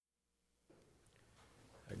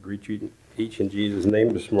Greet you each in Jesus' name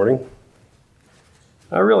this morning.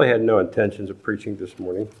 I really had no intentions of preaching this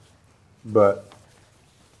morning, but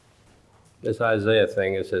this Isaiah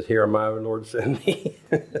thing, it says, "Here am I, Lord, send me."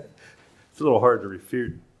 It's a little hard to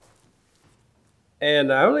refute.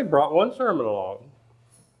 And I only brought one sermon along,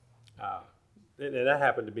 and that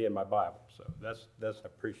happened to be in my Bible. So that's I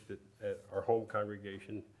preached it at our home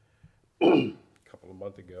congregation a couple of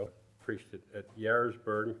months ago. Preached it at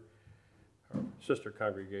Yarrisburg, our sister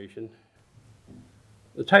congregation.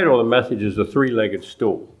 The title of the message is "The Three-Legged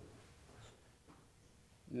Stool."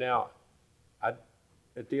 Now,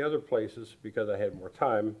 at the other places, because I had more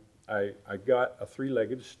time, I got a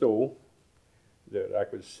three-legged stool that I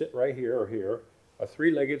could sit right here or here, a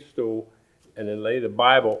three-legged stool, and then lay the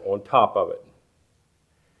Bible on top of it.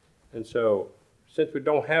 And so, since we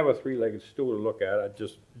don't have a three-legged stool to look at, I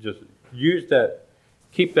just use that,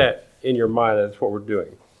 keep that in your mind. That's what we're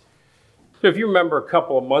doing. So if you remember a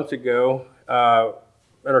couple of months ago,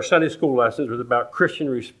 in our Sunday school lessons, it was about Christian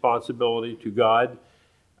responsibility to God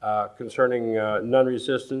concerning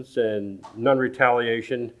non-resistance and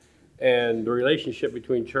non-retaliation and the relationship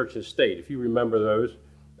between church and state, if you remember those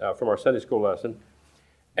from our Sunday school lesson.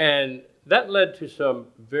 And that led to some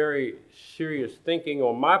very serious thinking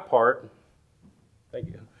on my part, thank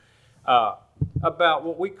you, about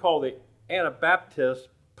what we call the Anabaptist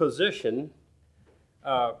position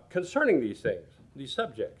concerning these things, these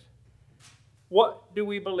subjects. What do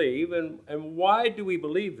we believe, and why do we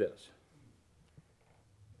believe this?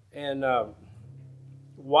 And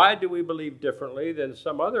why do we believe differently than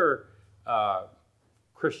some other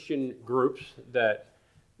Christian groups that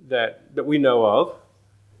we know of?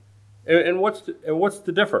 And what's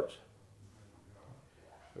the difference?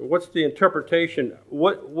 What's the interpretation?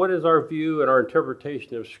 What is our view and our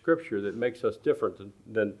interpretation of Scripture that makes us different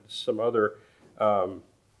than some other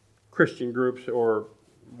Christian groups, or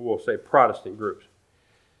we'll say Protestant groups?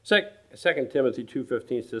 2 Timothy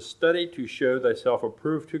 2:15 says, "Study to show thyself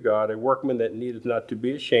approved to God, a workman that needeth not to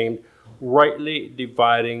be ashamed, rightly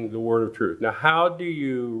dividing the word of truth." Now, how do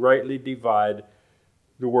you rightly divide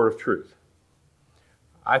the word of truth?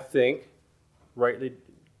 I think rightly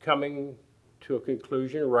coming to a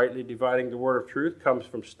conclusion, rightly dividing the word of truth, comes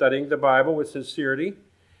from studying the Bible with sincerity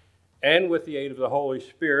and with the aid of the Holy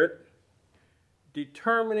Spirit,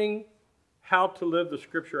 determining how to live the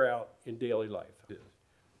Scripture out in daily life.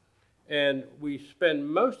 And we spend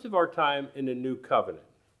most of our time in the New Covenant.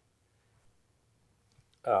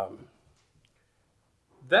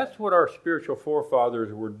 That's what our spiritual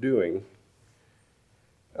forefathers were doing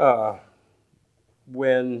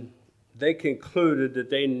when they concluded that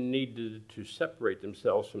they needed to separate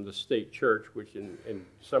themselves from the state church, which in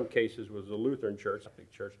some cases was the Lutheran church,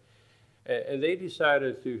 and they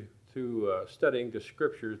decided through studying the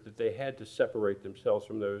Scriptures that they had to separate themselves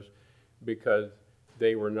from those because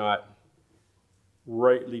they were not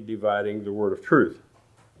rightly dividing the word of truth.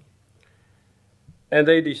 And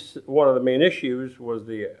one of the main issues was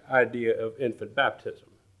the idea of infant baptism.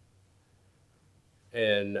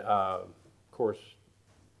 And of course,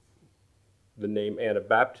 the name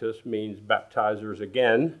Anabaptist means baptizers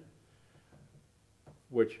again,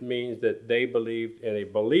 which means that they believed in a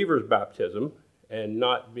believer's baptism and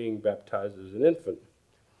not being baptized as an infant.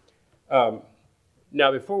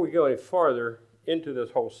 Now, before we go any farther into this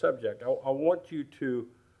whole subject, I want you to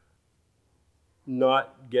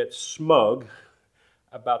not get smug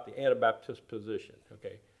about the Anabaptist position,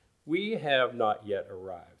 okay? We have not yet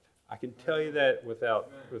arrived. I can tell you that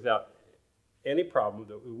without any problem,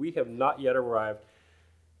 that we have not yet arrived.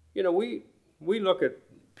 You know, we look at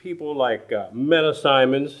people like Mena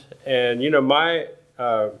Simons, and, you know, my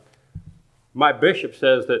bishop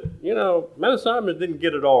says that, you know, Mena Simons didn't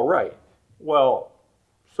get it all right. Well,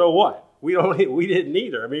 so what? We didn't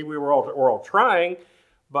either. I mean, we're all trying,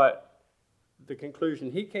 but the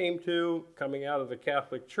conclusion he came to, coming out of the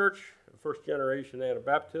Catholic Church, first generation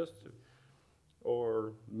Anabaptist,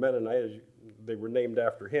 or Mennonite, as they were named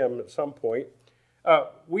after him at some point,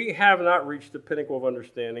 we have not reached the pinnacle of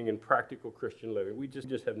understanding in practical Christian living. We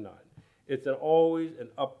just have not. It's always an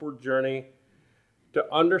upward journey to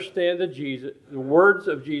understand the words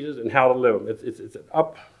of Jesus and how to live them.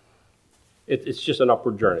 It's just an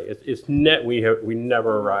upward journey. We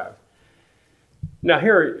never arrive. Now,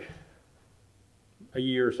 here, a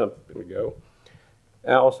year or something ago,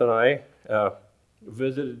 Alice and I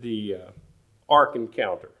visited the Ark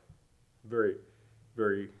Encounter. Very,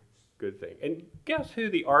 very good thing. And guess who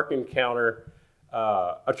the Ark Encounter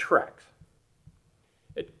attracts?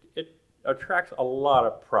 It attracts a lot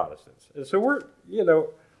of Protestants. And so we're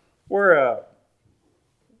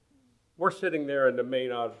we're sitting there in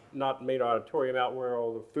the not main auditorium out where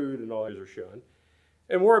all the food and all these are shown.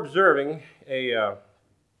 And we're observing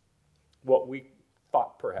what we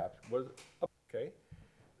thought perhaps was okay,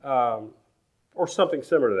 or something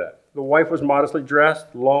similar to that. The wife was modestly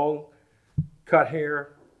dressed, long, cut hair,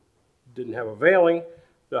 didn't have a veiling.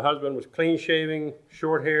 The husband was clean shaving,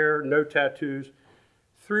 short hair, no tattoos.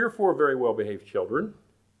 3 or 4 very well-behaved children.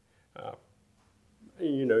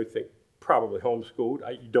 You think probably homeschooled.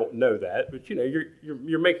 You don't know that, but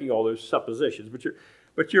you're making all those suppositions.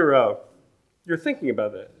 But you're thinking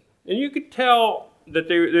about that, and you could tell that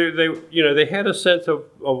they had a sense of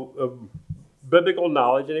biblical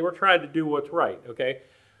knowledge, and they were trying to do what's right. Okay,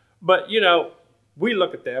 but we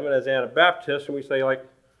look at them and as Anabaptists, and we say like,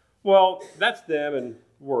 well, that's them and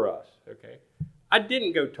we're us. Okay, I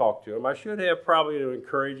didn't go talk to them. I should have probably to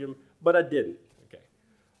encourage them, but I didn't. Okay,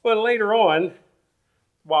 well later on,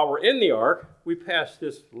 while we're in the ark, we pass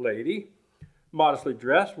this lady, modestly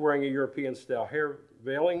dressed, wearing a European-style hair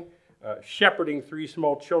veiling, shepherding 3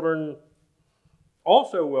 small children,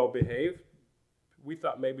 also well-behaved. We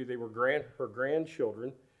thought maybe they were her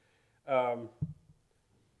grandchildren. So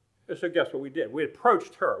guess what we did? We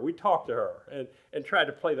approached her. We talked to her and tried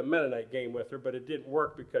to play the Mennonite game with her, but it didn't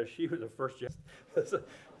work because she was a first generation.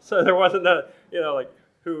 So there wasn't were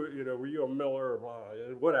you a Miller or blah,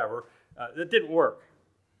 whatever. It didn't work.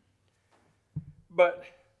 But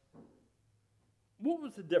what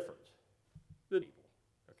was the difference? The people.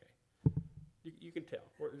 Okay. You can tell.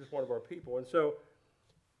 We're just one of our people. And so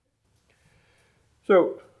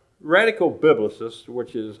radical biblicists,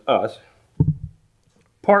 which is us,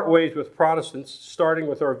 part ways with Protestants, starting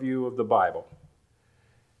with our view of the Bible.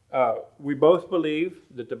 We both believe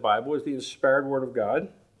that the Bible is the inspired Word of God,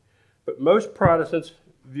 but most Protestants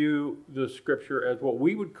view the Scripture as what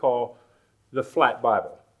we would call the flat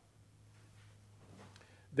Bible.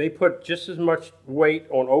 They put just as much weight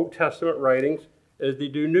on Old Testament writings as they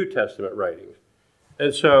do New Testament writings.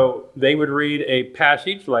 And so they would read a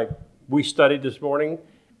passage like we studied this morning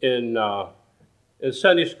in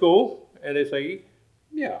Sunday school, and they say,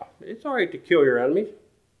 yeah, it's all right to kill your enemies.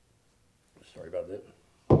 Sorry about that.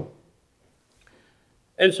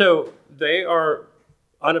 And so they are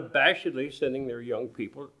unabashedly sending their young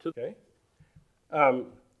people to, okay?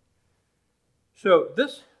 So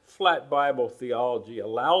this flat Bible theology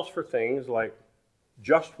allows for things like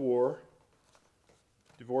just war,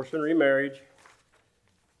 divorce and remarriage,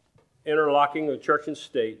 interlocking of church and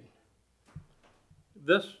state.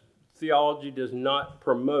 This theology does not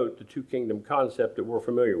promote the two-kingdom concept that we're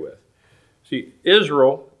familiar with. See,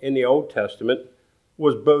 Israel in the Old Testament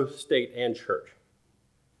was both state and church.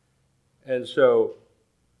 And so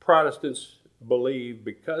Protestants believe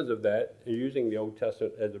because of that, using the Old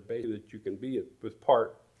Testament as a basis that you can be an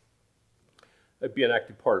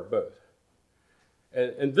active part of both.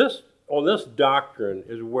 And this, on this doctrine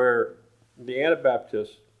is where the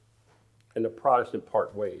Anabaptists and the Protestant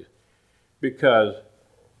part ways, because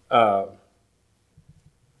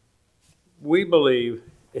we believe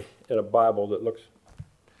in a Bible that looks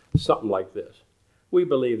something like this. We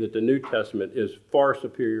believe that the New Testament is far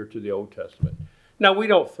superior to the Old Testament. Now, we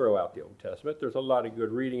don't throw out the Old Testament. There's a lot of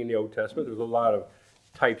good reading in the Old Testament. There's a lot of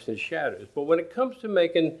types and shadows. But when it comes to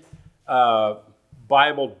making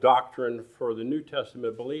Bible doctrine for the New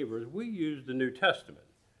Testament believers, we use the New Testament.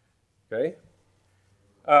 Okay?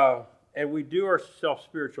 And we do ourselves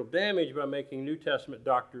spiritual damage by making New Testament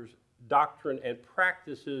doctrine and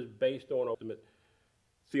practices based on Old Testament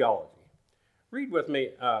theology. Read with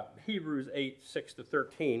me Hebrews 8,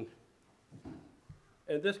 6-13.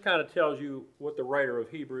 And this kind of tells you what the writer of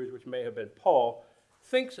Hebrews, which may have been Paul,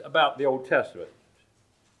 thinks about the Old Testament.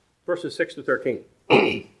 Verses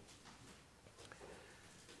 6-13.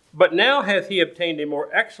 But now hath he obtained a more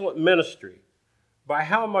excellent ministry, by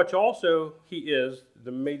how much also he is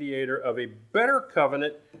the mediator of a better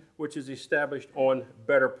covenant, which is established on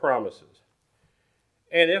better promises.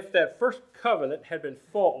 And if that first covenant had been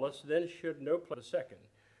faultless, then should no place the second.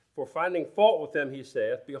 For finding fault with them, he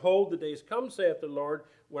saith, Behold, the days come, saith the Lord,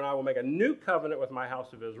 when I will make a new covenant with my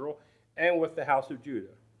house of Israel and with the house of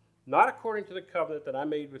Judah, not according to the covenant that I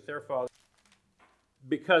made with their fathers,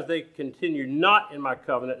 because they continued not in my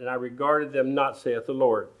covenant, and I regarded them not, saith the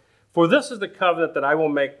Lord. For this is the covenant that I will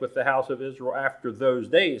make with the house of Israel after those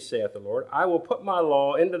days, saith the Lord. I will put my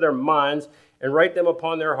law into their minds and write them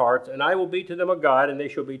upon their hearts, and I will be to them a God, and they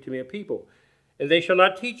shall be to me a people. And they shall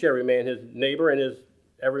not teach every man his neighbor and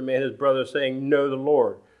every man his brother, saying, Know the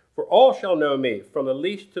Lord. For all shall know me, from the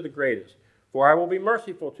least to the greatest. For I will be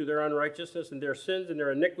merciful to their unrighteousness, and their sins and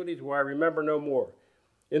their iniquities will I remember no more.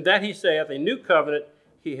 In that he saith, A new covenant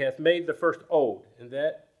he hath made the first old, and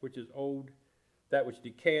that which is old, that which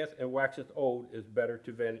decayeth and waxeth old is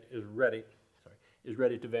ready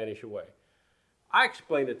to vanish away. I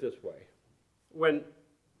explained it this way. When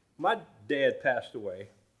my dad passed away,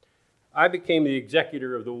 I became the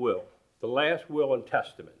executor of the will, the last will and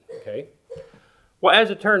testament, okay? Well, as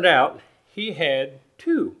it turned out, he had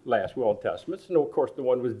 2 last will and testaments, and of course the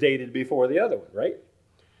one was dated before the other one, right?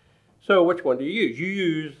 So which one do you use? You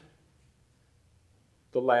use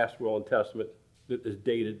the last will and testament that is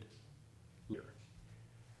dated here.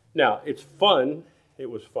 Now, it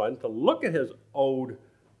was fun to look at his old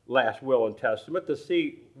last will and testament to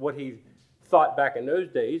see what he thought back in those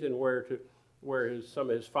days and where some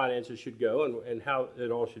of his finances should go and how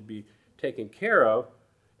it all should be taken care of.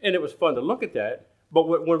 And it was fun to look at that. But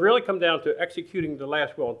when it really come down to executing the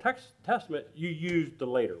last will and testament, you used the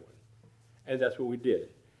later one. And that's what we did.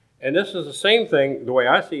 And this is the same thing, the way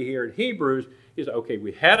I see here in Hebrews, is, okay,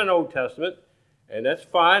 we had an Old Testament, and that's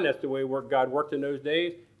fine. That's the way God worked in those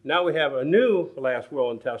days. Now we have a new last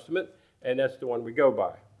will and testament, and that's the one we go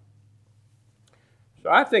by. So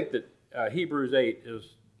I think that Hebrews 8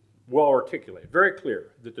 is well articulated, very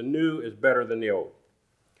clear, that the new is better than the old.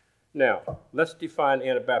 Now, let's define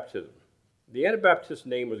Anabaptism. The Anabaptist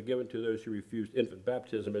name was given to those who refused infant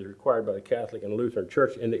baptism as required by the Catholic and Lutheran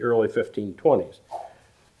Church in the early 1520s.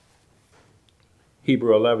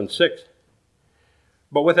 Hebrew 11:6.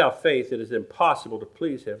 But without faith it is impossible to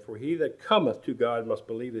please him, for he that cometh to God must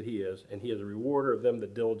believe that he is, and he is a rewarder of them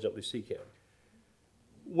that diligently seek him.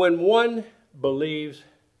 When one believes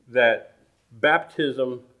that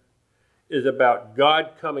baptism is about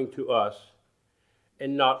God coming to us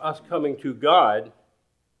and not us coming to God,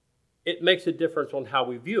 it makes a difference on how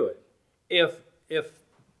we view it. If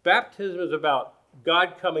baptism is about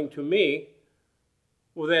God coming to me,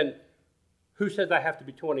 well then, who says I have to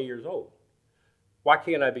be 20 years old? Why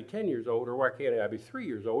can't I be 10 years old, or why can't I be 3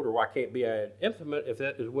 years old, or why can't I be an infant if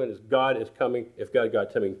that is when God is coming, if God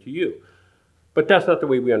coming to you? But that's not the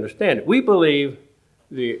way we understand it. We believe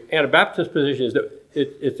the Anabaptist position is that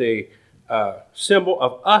it's a symbol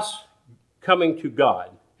of us coming to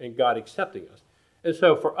God and God accepting us. And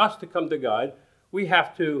so for us to come to God, we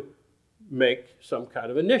have to make some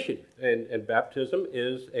kind of initiative. And baptism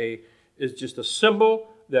is just a symbol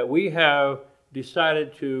that we have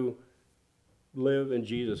decided to live in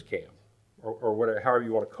Jesus' camp, or whatever, however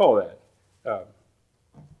you want to call that.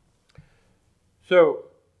 So,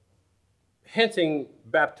 hensing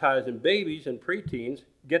baptizing babies and preteens,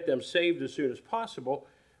 get them saved as soon as possible.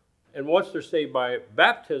 And once they're saved by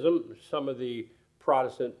baptism, some of the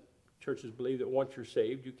Protestant churches believe that once you're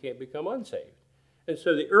saved, you can't become unsaved. And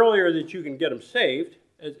so the earlier that you can get them saved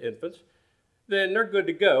as infants, then they're good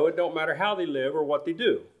to go. It don't matter how they live or what they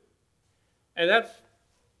do. And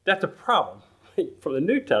that's a problem from the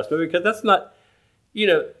New Testament, because that's not,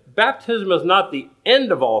 baptism is not the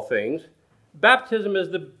end of all things. Baptism is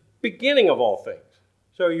the beginning of all things.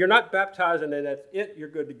 So you're not baptized and then that's it, you're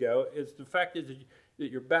good to go. It's the fact is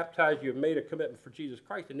that you're baptized, you've made a commitment for Jesus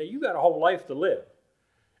Christ, and now you've got a whole life to live.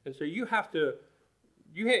 And so you have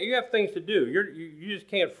things to do. You just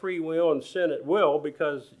can't free will and sin at will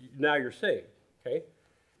because now you're saved, okay?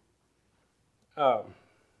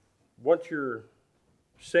 Once you're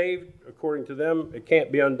saved, according to them, it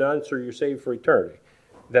can't be undone, so you're saved for eternity.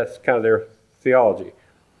 That's kind of their theology.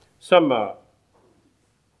 Some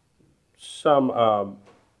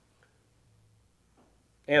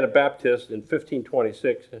Anabaptist in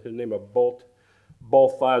 1526, his name of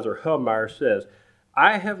Balthasar Hubmaier, says,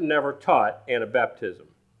 I have never taught Anabaptism,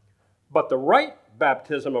 but the right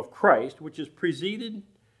baptism of Christ, which is preceded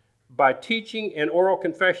by teaching and oral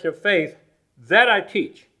confession of faith, that I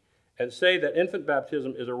teach, and say that infant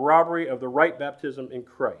baptism is a robbery of the right baptism in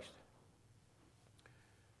Christ.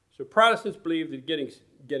 So Protestants believe that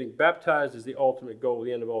getting baptized is the ultimate goal,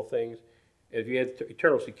 the end of all things. And if you have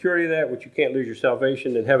eternal security of that, which you can't lose your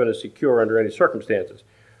salvation, then heaven is secure under any circumstances.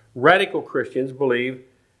 Radical Christians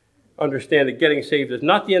understand that getting saved is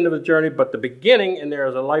not the end of the journey, but the beginning, and there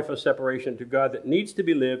is a life of separation to God that needs to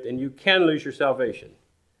be lived, and you can lose your salvation.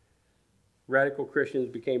 Radical Christians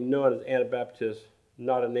became known as Anabaptists,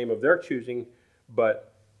 not a name of their choosing,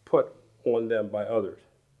 but put on them by others.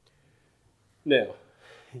 Now,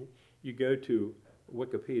 you go to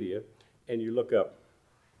Wikipedia and you look up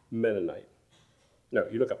Mennonite. No,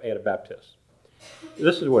 you look up Anabaptist.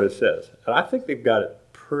 This is what it says, and I think they've got it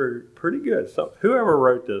pretty good. So whoever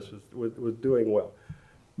wrote this was doing well.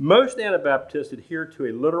 Most Anabaptists adhere to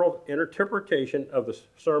a literal interpretation of the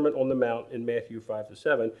Sermon on the Mount in Matthew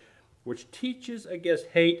 5-7, which teaches against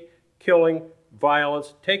hate, killing,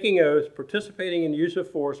 violence, taking oaths, participating in use of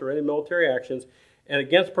force or any military actions, and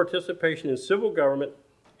against participation in civil government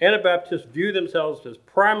Anabaptists view themselves as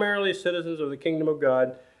primarily citizens of the kingdom of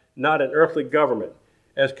God, not an earthly government.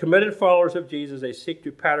 As committed followers of Jesus, they seek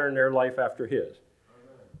to pattern their life after his.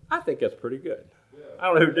 I think that's pretty good. I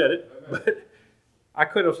don't know who did it, but I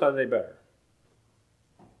couldn't have said any better.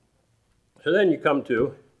 So then you come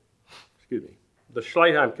to, the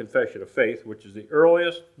Schleitheim Confession of Faith, which is the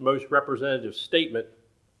earliest, most representative statement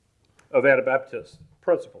of Anabaptist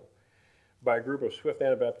principle by a group of Swift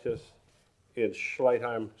Anabaptists in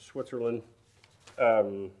Schleitheim, Switzerland,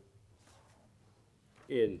 in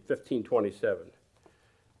 1527.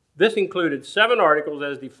 This included 7 articles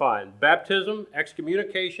as defined: baptism,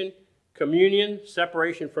 excommunication, communion,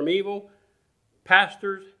 separation from evil,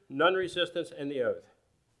 pastors, non-resistance, and the oath.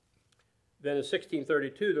 Then in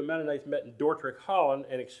 1632, the Mennonites met in Dordrecht, Holland,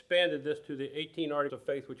 and expanded this to the 18 articles of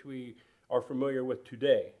faith which we are familiar with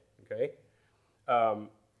today, okay?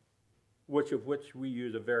 Which we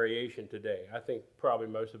use a variation today. I think probably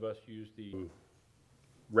most of us use the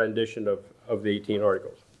rendition of the 18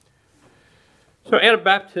 articles. So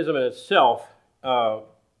Anabaptism in itself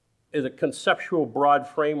is a conceptual broad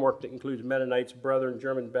framework that includes Mennonites, Brethren,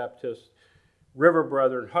 German Baptists, River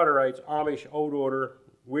Brethren, Hutterites, Amish, Old Order,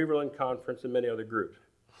 Weaverland Conference, and many other groups.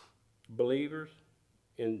 Believers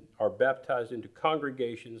are baptized into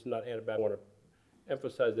congregations, not Anabaptists. I want to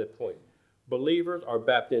emphasize that point. Believers are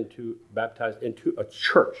baptized into a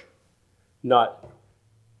church, not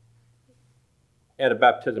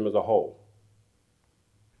Anabaptism as a whole.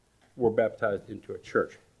 We're baptized into a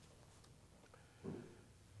church.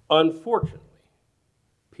 Unfortunately,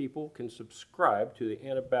 people can subscribe to the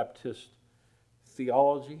Anabaptist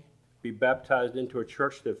theology, be baptized into a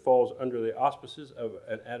church that falls under the auspices of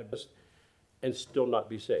an Anabaptist, and still not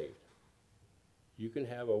be saved. You can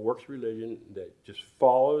have a works religion that just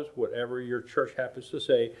follows whatever your church happens to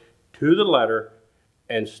say to the letter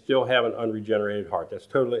and still have an unregenerated heart. That's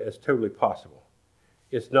totally possible.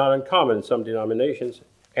 It's not uncommon in some denominations,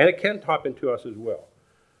 and it can happen to us as well.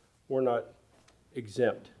 We're not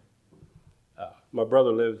exempt. My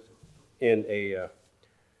brother lived in a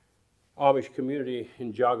Amish community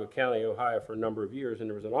in Geauga County, Ohio for a number of years, and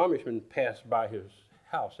there was an Amishman passed by his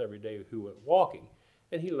house every day who went walking,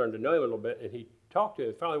 and he learned to know him a little bit, and he talked to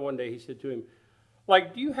him. Finally, one day he said to him,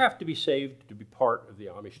 do you have to be saved to be part of the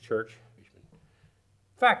Amish church?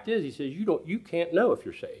 Fact is, he says, you can't know if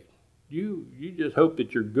you're saved. You just hope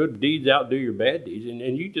that your good deeds outdo your bad deeds,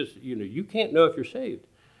 and you just, you can't know if you're saved.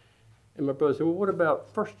 And my brother said, well, what about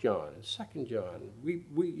 1 John and 2 John? We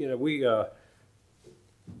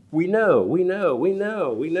know.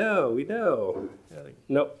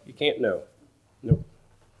 Nope, you can't know. Nope.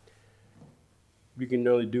 You can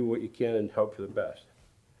only do what you can and hope for the best.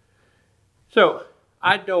 So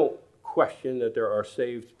I don't question that there are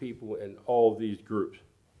saved people in all of these groups,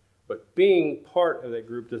 but being part of that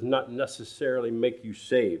group does not necessarily make you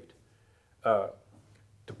saved. To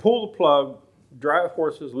pull the plug, drive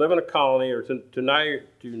horses, live in a colony, or to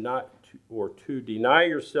deny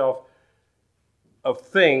yourself of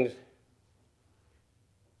things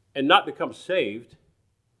and not become saved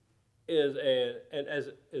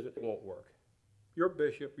it won't work. Your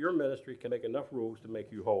bishop, your ministry can make enough rules to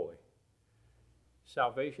make you holy.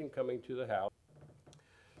 Salvation coming to the house.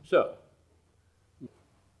 So,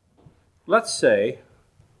 let's say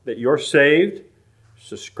that you're saved,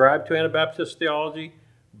 subscribe to Anabaptist theology,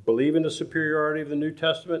 believe in the superiority of the New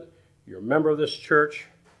Testament, you're a member of this church,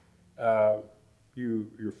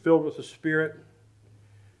 you're filled with the Spirit.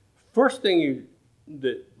 First thing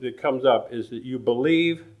that comes up is that you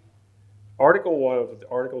believe Article 1 of the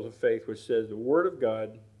Articles of Faith, which says the Word of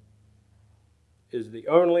God is the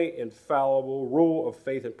only infallible rule of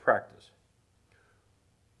faith and practice.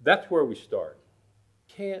 That's where we start.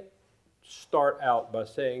 Can't start out by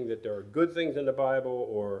saying that there are good things in the Bible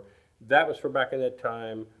or that was for back in that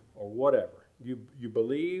time or whatever. You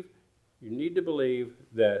need to believe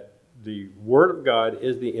that the Word of God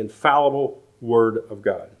is the infallible Word of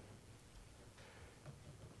God.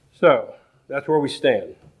 So, that's where we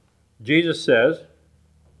stand. Jesus says,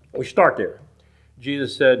 we start there.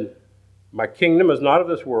 Jesus said, my kingdom is not of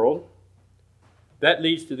this world. That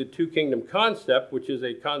leads to the two-kingdom concept, which is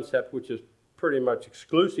a concept which is pretty much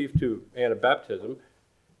exclusive to Anabaptism.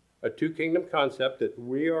 A two-kingdom concept that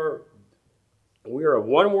we are of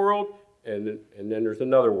one world, and then there's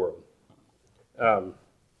another world.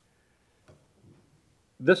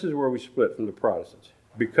 This is where we split from the Protestants.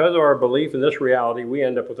 Because of our belief in this reality, we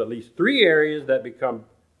end up with at least 3 areas that become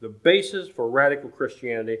the basis for radical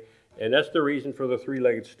Christianity, and that's the reason for the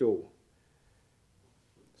 3-legged stool.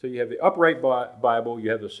 So you have the upright Bible, you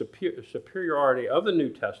have the superiority of the New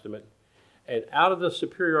Testament, And out of the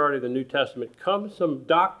superiority of the New Testament comes some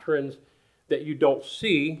doctrines that you don't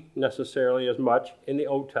see necessarily as much in the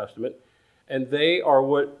Old Testament, and they are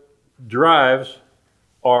what drives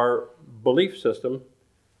our belief system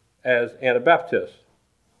as Anabaptists.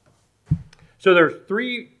 So there's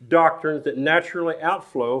three doctrines that naturally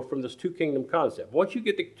outflow from this two-kingdom concept. Once you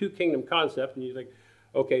get the two-kingdom concept and you think,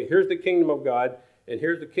 okay, here's the kingdom of God and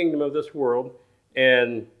here's the kingdom of this world,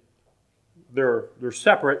 and they're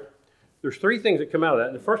separate, there's three things that come out of that.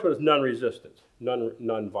 And the first one is non-resistance,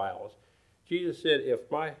 non-violence. Jesus said,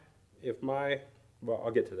 well,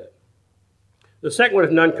 I'll get to that. The second one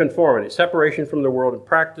is non-conformity, separation from the world in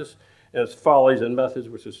practice and its follies and methods,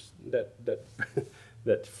 which is that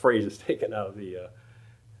that phrase is taken out of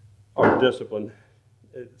our discipline.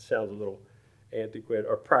 It sounds a little antiquated.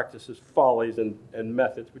 Our practices, follies, and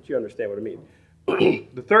methods, but you understand what I mean.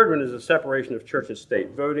 The third one is the separation of church and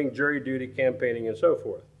state, voting, jury duty, campaigning, and so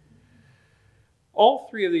forth. All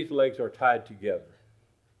three of these legs are tied together.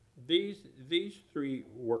 These three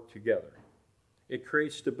work together. It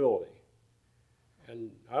creates stability.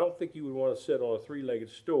 And I don't think you would want to sit on a three-legged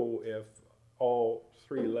stool if all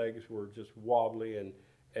three legs were just wobbly and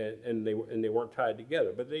they weren't tied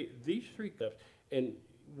together. But these three steps, and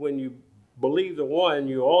when you believe the one,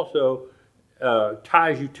 you also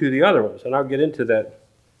ties you to the other ones. And I'll get into that.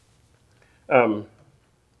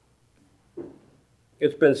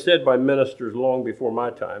 It's been said by ministers long before my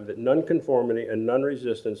time that nonconformity and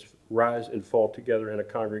non-resistance rise and fall together in a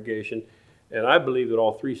congregation. And I believe that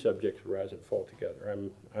all three subjects rise and fall together.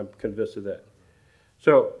 I'm convinced of that.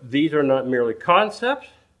 So these are not merely concepts,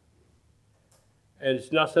 and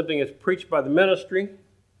it's not something that's preached by the ministry,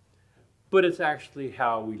 but it's actually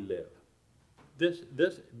how we live.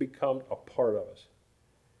 This becomes a part of us.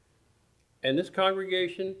 And this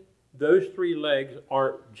congregation, those three legs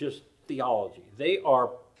aren't just theology. They are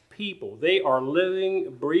people. They are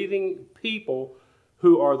living, breathing people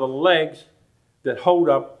who are the legs that hold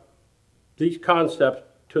up these concepts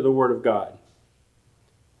to the Word of God.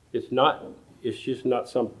 It's just not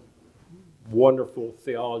some wonderful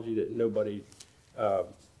theology that nobody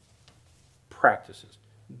practices.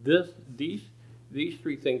 These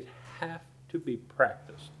three things have to be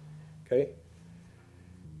practiced. Okay?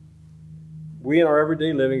 We in our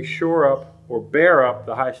everyday living shore up or bear up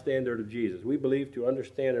the high standard of Jesus. We believe to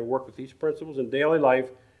understand and work with these principles in daily life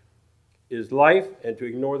is life, and to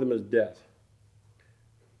ignore them is death.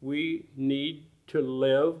 We need to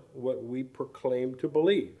live what we proclaim to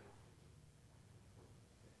believe.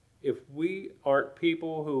 If we aren't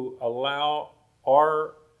people who allow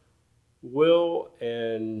our will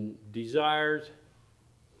and desires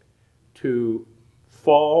to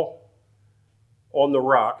fall on the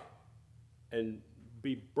rock and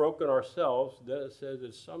be broken ourselves, then it says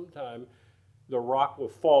that sometime the rock will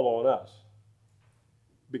fall on us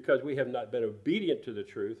because we have not been obedient to the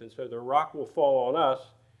truth, and so the rock will fall on us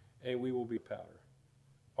and we will be powder.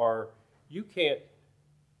 Or you can't,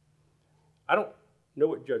 I don't know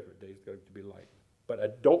what Judgment Day is going to be like, but I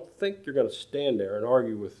don't think you're going to stand there and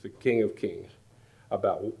argue with the King of Kings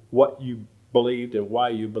about what you believed and why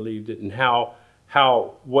you believed it and how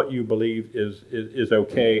what you believed is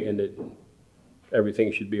okay and that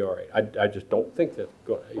everything should be all right. I just don't think that's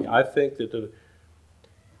going to. I think that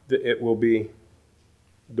it will be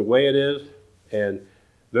the way it is, and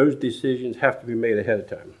those decisions have to be made ahead of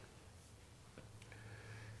time.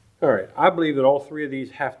 All right, I believe that all three of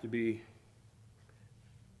these have to be,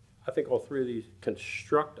 I think all three of these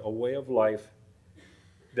construct a way of life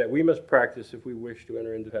that we must practice if we wish to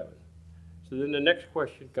enter into heaven. So then the next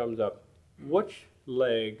question comes up, which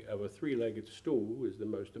leg of a three-legged stool is the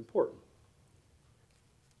most important?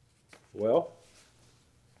 Well,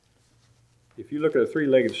 if you look at a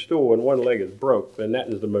three-legged stool and one leg is broke, then that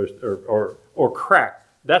is the most, or cracked,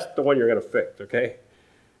 that's the one you're going to fix, okay?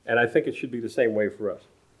 And I think it should be the same way for us.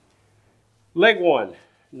 Leg one,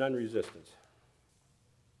 non-resistance.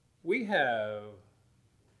 We have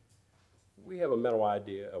a mental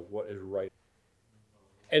idea of what is right.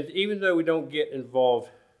 And even though we don't get involved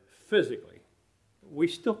physically, we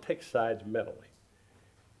still take sides mentally.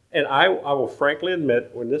 And I will frankly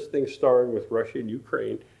admit, when this thing started with Russia and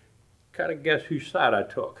Ukraine, kind of guess whose side I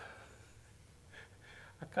took.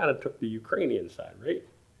 I kind of took the Ukrainian side, right?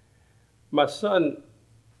 My son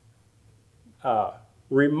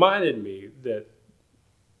reminded me that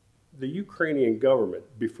the Ukrainian government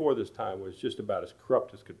before this time was just about as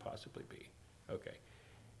corrupt as could possibly be. Okay.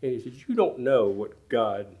 And he said, you don't know what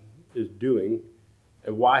God is doing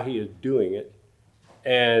and why he is doing it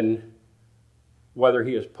and whether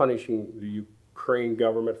he is punishing the Ukraine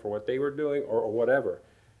government for what they were doing or whatever.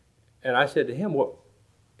 And I said to him, well,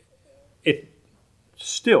 it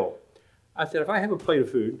still, I said, if I have a plate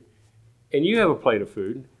of food and you have a plate of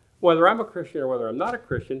food, whether I'm a Christian or whether I'm not a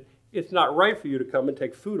Christian, it's not right for you to come and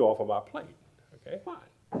take food off of my plate. Okay, fine.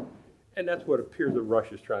 And that's what it appears that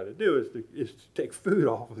Russia is trying to do, is to take food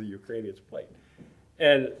off of the Ukrainians' plate.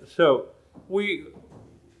 And so we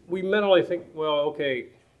mentally think, well, okay,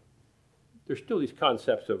 there's still these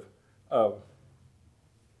concepts of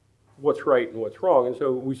what's right and what's wrong, and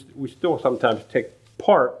so we still sometimes take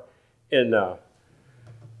part in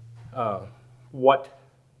what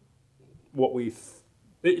we.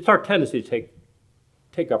 It's our tendency to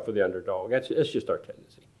take up for the underdog. That's just our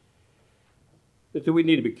tendency. So we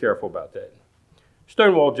need to be careful about that.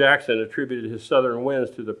 Stonewall Jackson attributed his southern wins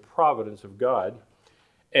to the providence of God,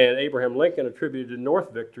 and Abraham Lincoln attributed the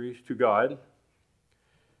North victories to God.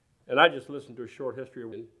 And I just listened to a short history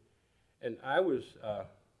of it, and I was,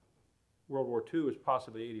 World War II was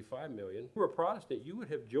possibly 85 million. If you were a Protestant, you would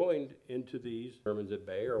have joined into these Germans at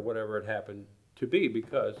bay or whatever it happened to be,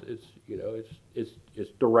 because it's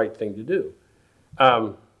the right thing to do.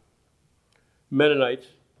 Mennonites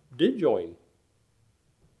did join.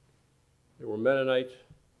 There were Mennonites,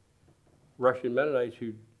 Russian Mennonites,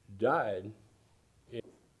 who died.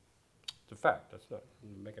 It's a fact. That's not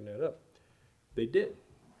I'm making that up. They did.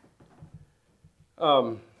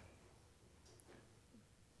 And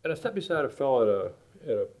I sat beside a fellow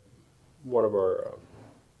at one of our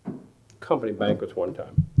company banquets one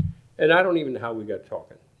time. And I don't even know how we got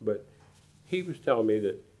talking, but he was telling me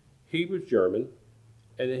that he was German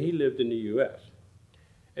and that he lived in the U.S.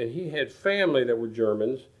 And he had family that were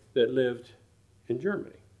Germans that lived in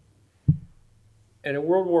Germany. And in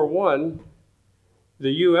World War I,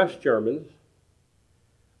 the U.S. Germans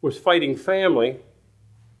was fighting family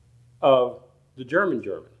of the German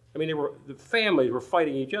Germans. I mean, the families were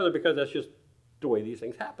fighting each other because that's just the way these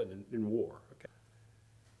things happen in war. Okay?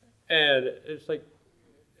 And it's like,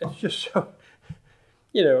 it's just so,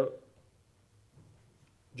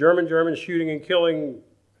 Germans shooting and killing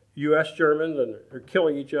U.S. Germans, and they're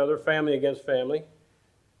killing each other, family against family.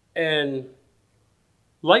 And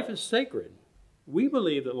life is sacred. We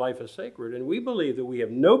believe that life is sacred, and we believe that we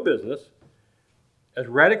have no business as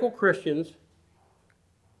radical Christians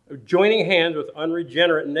joining hands with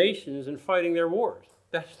unregenerate nations and fighting their wars.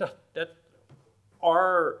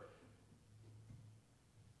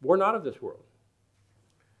 We're not of this world.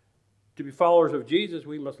 To be followers of Jesus,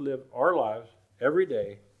 we must live our lives every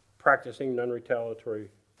day practicing non-retaliatory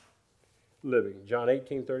living. John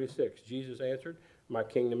 18:36, Jesus answered, "My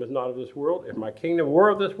kingdom is not of this world. If my kingdom were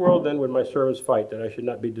of this world, then would my servants fight, that I should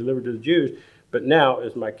not be delivered to the Jews. But now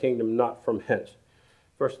is my kingdom not from hence."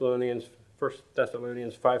 1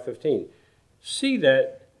 Thessalonians 5:15. See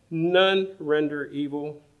that none render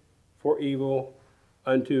evil for evil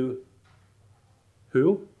unto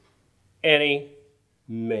who? Any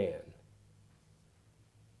man.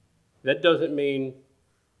 That doesn't mean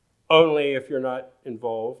only if you're not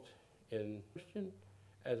involved in Christian.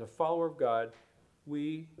 As a follower of God,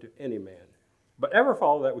 we to any man. But ever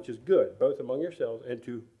follow that which is good, both among yourselves and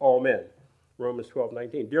to all men. Romans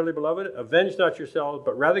 12:19. Dearly beloved, avenge not yourselves,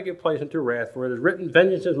 but rather give place unto wrath, for it is written,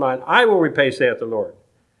 "Vengeance is mine, I will repay, saith the Lord."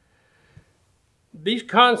 These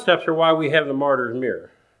concepts are why we have the martyr's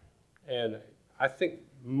mirror. And I think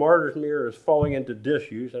martyr's mirror is falling into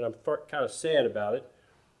disuse, and I'm kind of sad about it,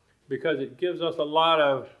 because it gives us a lot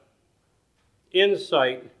of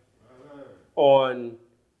insight on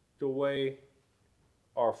the way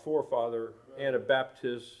our forefather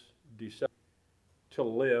Anabaptists decided to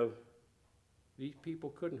live. These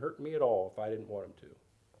people couldn't hurt me at all if I didn't want them to.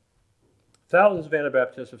 Thousands of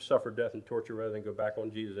Anabaptists have suffered death and torture rather than go back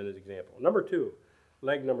on Jesus and his example.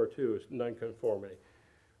 Leg number two is nonconformity.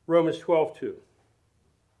 Romans 12:2.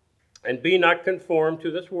 And be not conformed to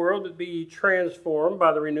this world, but be ye transformed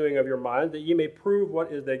by the renewing of your mind, that ye may prove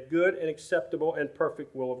what is the good and acceptable and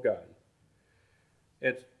perfect will of God.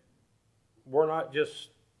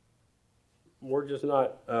 We're just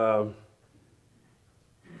not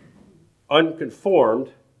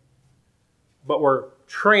unconformed, but we're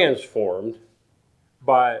transformed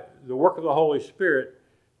by the work of the Holy Spirit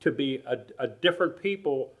to be a different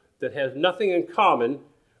people that has nothing in common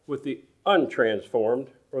with the untransformed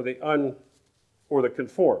or the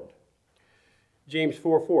conformed. James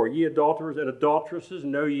 4:4, ye adulterers and adulteresses,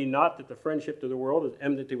 know ye not that the friendship to the world is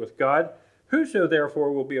enmity with God? Whoso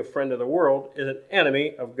therefore will be a friend of the world is an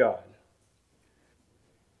enemy of God.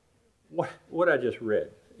 What I just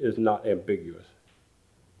read is not ambiguous.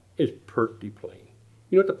 It's pretty plain.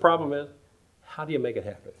 You know what the problem is? How do you make it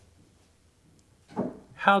happen?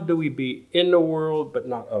 How do we be in the world but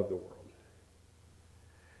not of the world?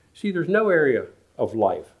 See, there's no area of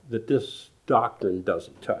life that this doctrine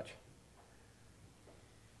doesn't touch.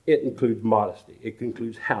 It includes modesty. It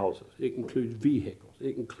includes houses. It includes vehicles.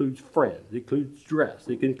 It includes friends. It includes dress.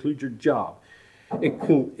 It includes your job. It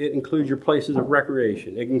includes your places of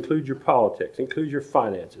recreation. It includes your politics. It includes your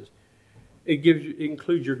finances. It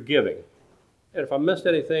includes your giving. And if I missed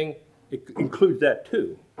anything, it includes that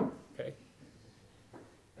too. Okay.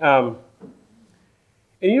 And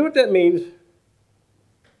you know what that means?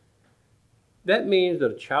 That means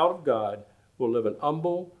that a child of God will live an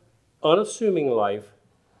humble, unassuming life,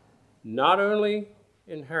 not only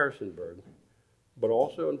in Harrisonburg, but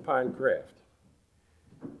also in Pinecraft,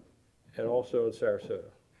 and also in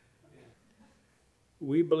Sarasota.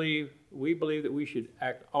 We believe that we should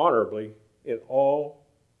act honorably in all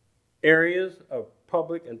areas of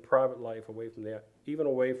public and private life, even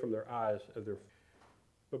away from their eyes of their.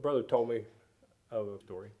 My brother told me of a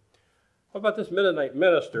story about this Mennonite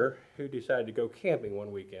minister who decided to go camping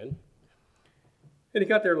one weekend, and he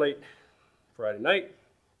got there late Friday night,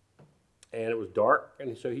 and it was dark,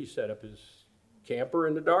 and so he set up his camper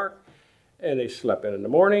in the dark, and they slept in the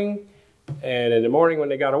morning. And in the morning when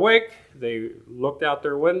they got awake, they looked out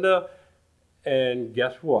their window, and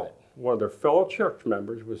guess what? One of their fellow church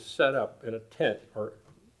members was set up in a tent or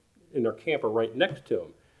in their camper right next to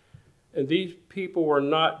them. And these people were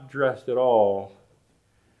not dressed at all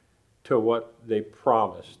to what they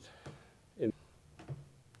promised in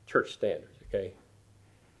church standards, okay?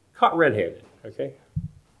 Caught red-handed, okay?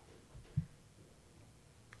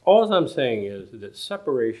 All I'm saying is that a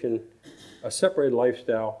separated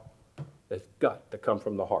lifestyle, has got to come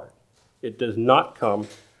from the heart. It does not come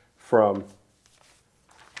from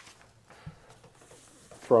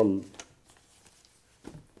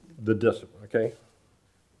the discipline, okay?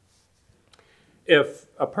 If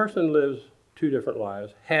a person lives two different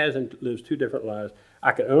lives, lives two different lives,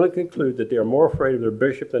 I can only conclude that they are more afraid of their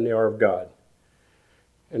bishop than they are of God.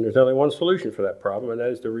 And there's only one solution for that problem, and that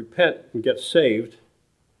is to repent and get saved,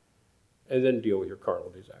 and then deal with your carnal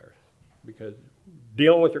desires. Because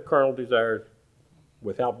dealing with your carnal desires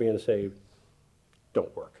without being saved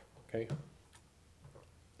don't work, okay?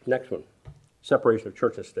 Next one, separation of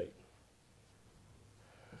church and state.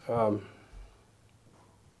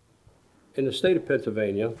 In the state of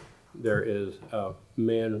Pennsylvania, there is a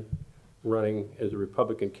man running as a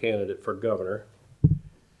Republican candidate for governor,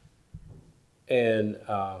 and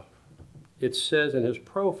it says in his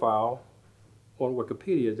profile on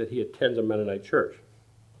Wikipedia that he attends a Mennonite church.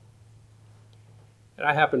 And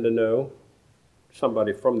I happen to know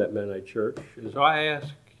somebody from that Mennonite church, and so I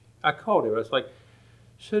called him. I was like,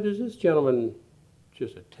 so does this gentleman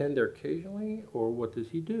just attend there occasionally, or what does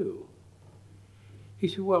he do? He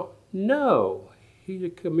said, well, no, he's a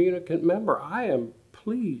communicant member. I am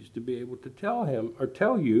pleased to be able to tell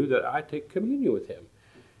you that I take communion with him. And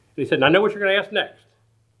he said, and I know what you're going to ask next.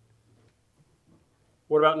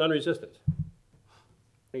 What about non-resistance?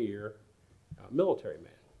 A military man.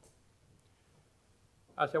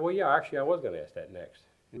 I said, well, yeah, actually, I was going to ask that next.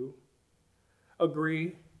 You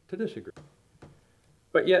agree to disagree.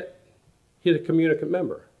 But yet, he's a communicant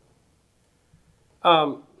member.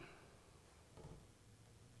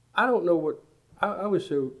 I don't know what, I was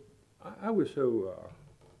so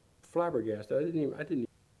flabbergasted, I didn't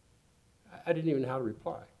even know how to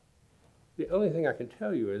reply. The only thing I can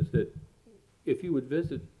tell you is that if you would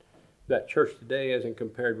visit that church today as in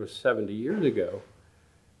compared with 70 years ago,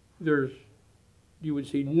 you would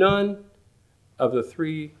see none of the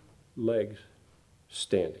three legs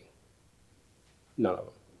standing. None of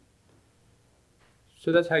them.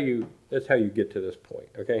 So that's how you get to this point,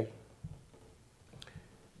 okay?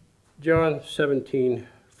 John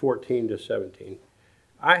 17:14-17.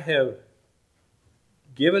 I've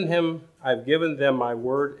given them my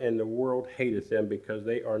word, and the world hateth them, because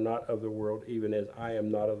they are not of the world, even as I am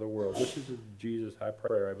not of the world. This is Jesus' high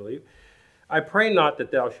prayer, I believe. I pray not that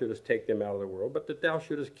thou shouldest take them out of the world, but that thou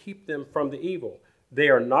shouldest keep them from the evil. They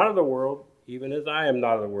are not of the world, even as I am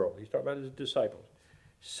not of the world. He's talking about his disciples.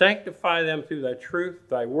 Sanctify them through thy truth.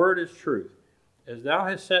 Thy word is truth. As thou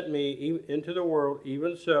hast sent me into the world,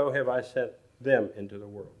 even so have I sent them into the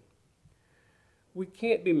world. We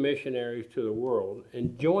can't be missionaries to the world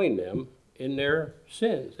and join them in their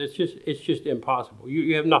sins. It's just impossible.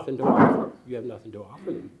 You have nothing to offer. You have nothing to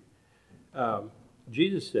offer them.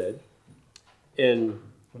 Jesus said in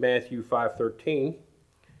Matthew 5:13,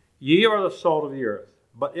 ye are the salt of the earth,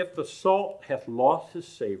 but if the salt hath lost his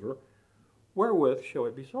savor, wherewith shall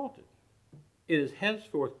it be salted? It is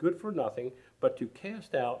henceforth good for nothing, but to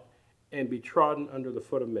cast out and be trodden under the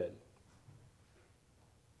foot of men.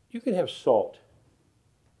 You can have salt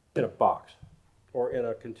in a box or in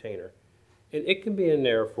a container, and it can be in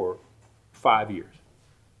there for 5 years.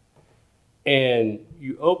 And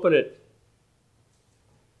you open it,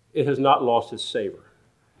 it has not lost its savor.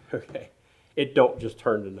 Okay, it don't just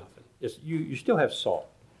turn to nothing. You still have salt.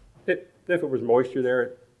 If it was moisture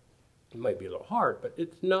there, it might be a little hard, but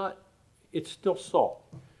it's not. It's still salt.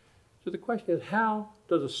 So the question is, how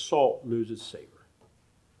does a salt lose its savor?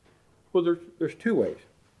 Well, there's two ways.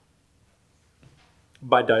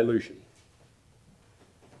 By dilution.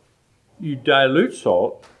 You dilute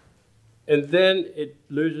salt, and then it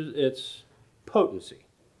loses its potency.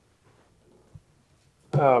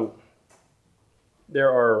 There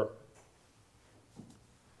are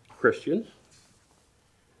Christians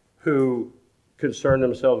who concern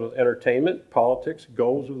themselves with entertainment, politics,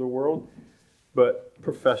 goals of the world, but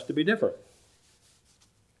profess to be different.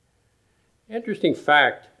 Interesting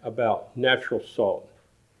fact about natural salt.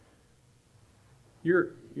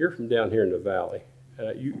 You're from down here in the valley.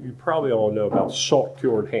 You probably all know about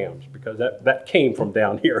salt-cured hams because that came from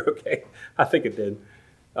down here, okay? I think it did.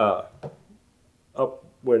 Up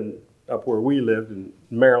where we lived in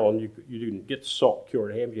Maryland, you didn't get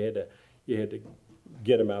salt-cured hams. You had to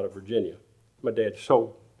get them out of Virginia. My dad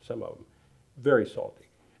sold some of them, very salty.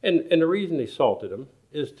 And the reason they salted them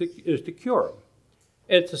is to cure them.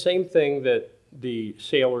 And it's the same thing that the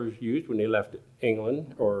sailors used when they left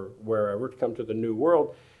England or wherever to come to the New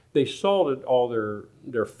World. They salted all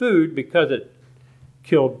their food because it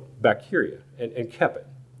killed bacteria and kept it.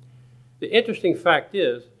 The interesting fact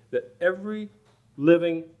is that every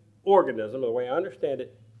living organism, the way I understand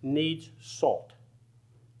it, needs salt.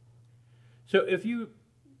 So if you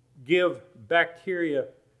give bacteria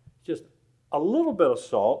just a little bit of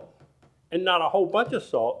salt and not a whole bunch of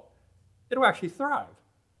salt, it'll actually thrive.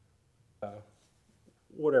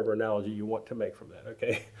 Whatever analogy you want to make from that,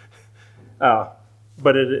 okay?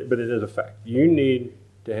 But it is a fact. You need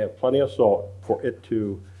to have plenty of salt for it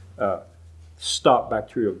to stop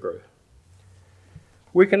bacterial growth.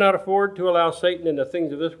 We cannot afford to allow Satan and the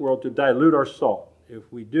things of this world to dilute our salt.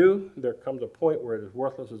 If we do, there comes a point where it is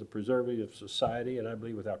worthless as a preservative of society, and I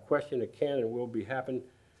believe without question it can and will be happen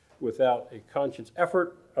without a conscious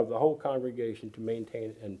effort of the whole congregation to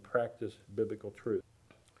maintain and practice biblical truth.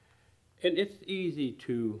 And it's easy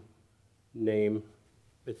to name,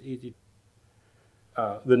 the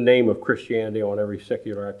name of Christianity on every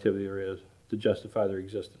secular activity there is to justify their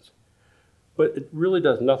existence. But it really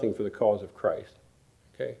does nothing for the cause of Christ.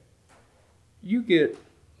 Okay? You get,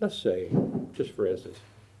 let's say, just for instance,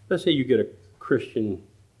 let's say you get a Christian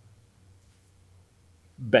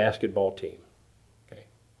basketball team. Okay?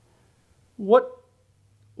 What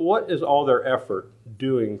is all their effort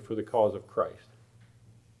doing for the cause of Christ?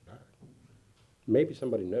 Maybe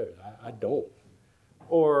somebody knows. I don't.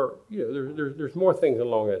 Or, there's more things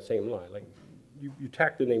along that same line. Like you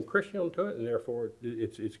tack the name Christian onto it, and therefore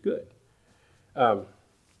it's good.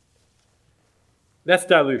 That's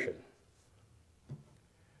dilution.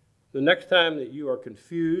 The next time that you are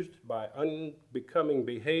confused by unbecoming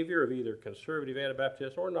behavior of either conservative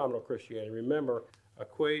Anabaptist or nominal Christianity, remember a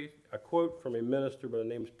quote from a minister by the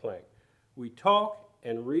name of Plank. We talk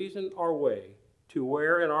and reason our way to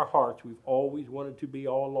where in our hearts we've always wanted to be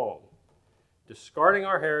all along, discarding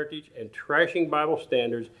our heritage and trashing Bible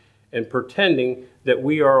standards and pretending that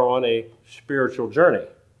we are on a spiritual journey.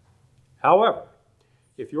 However,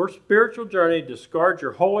 if your spiritual journey discards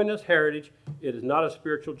your holiness heritage, it is not a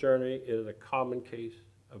spiritual journey, it is a common case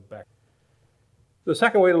of back. The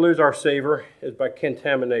second way to lose our savor is by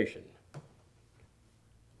contamination.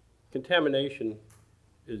 Contamination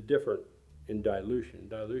is different in dilution.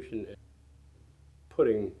 Dilution is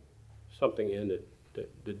putting something in it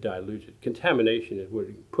that dilutes it. Contamination is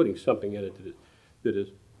putting something in it that is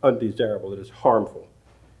undesirable, that is harmful.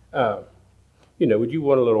 Would you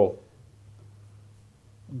want a little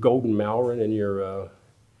golden mallory in your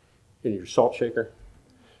salt shaker?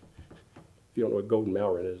 If you don't know what golden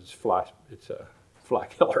mallory is, it's a fly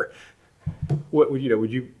killer. What would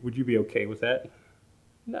you be okay with that?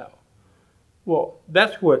 No. Well,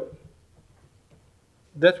 that's what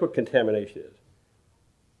contamination is.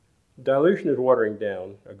 Dilution is watering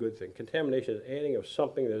down a good thing. Contamination is adding of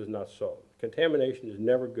something that is not salt. Contamination is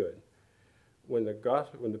never good. When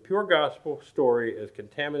the pure gospel story is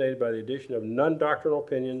contaminated by the addition of non-doctrinal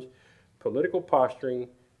opinions, political posturing,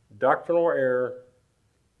 doctrinal error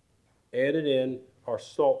added in, our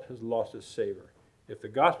salt has lost its savor. If the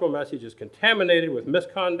gospel message is contaminated with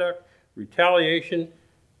misconduct, retaliation,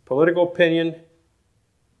 political opinion,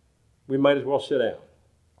 we might as well sit down.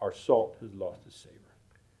 Our salt has lost its savor.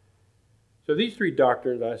 So these three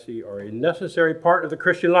doctrines I see are a necessary part of the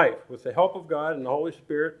Christian life. With the help of God and the Holy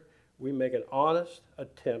Spirit, we make an honest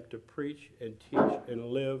attempt to preach and teach and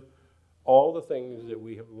live all the things that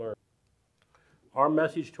we have learned. Our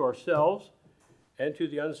message to ourselves and to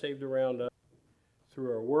the unsaved around us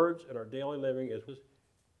through our words and our daily living is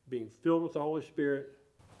being filled with the Holy Spirit,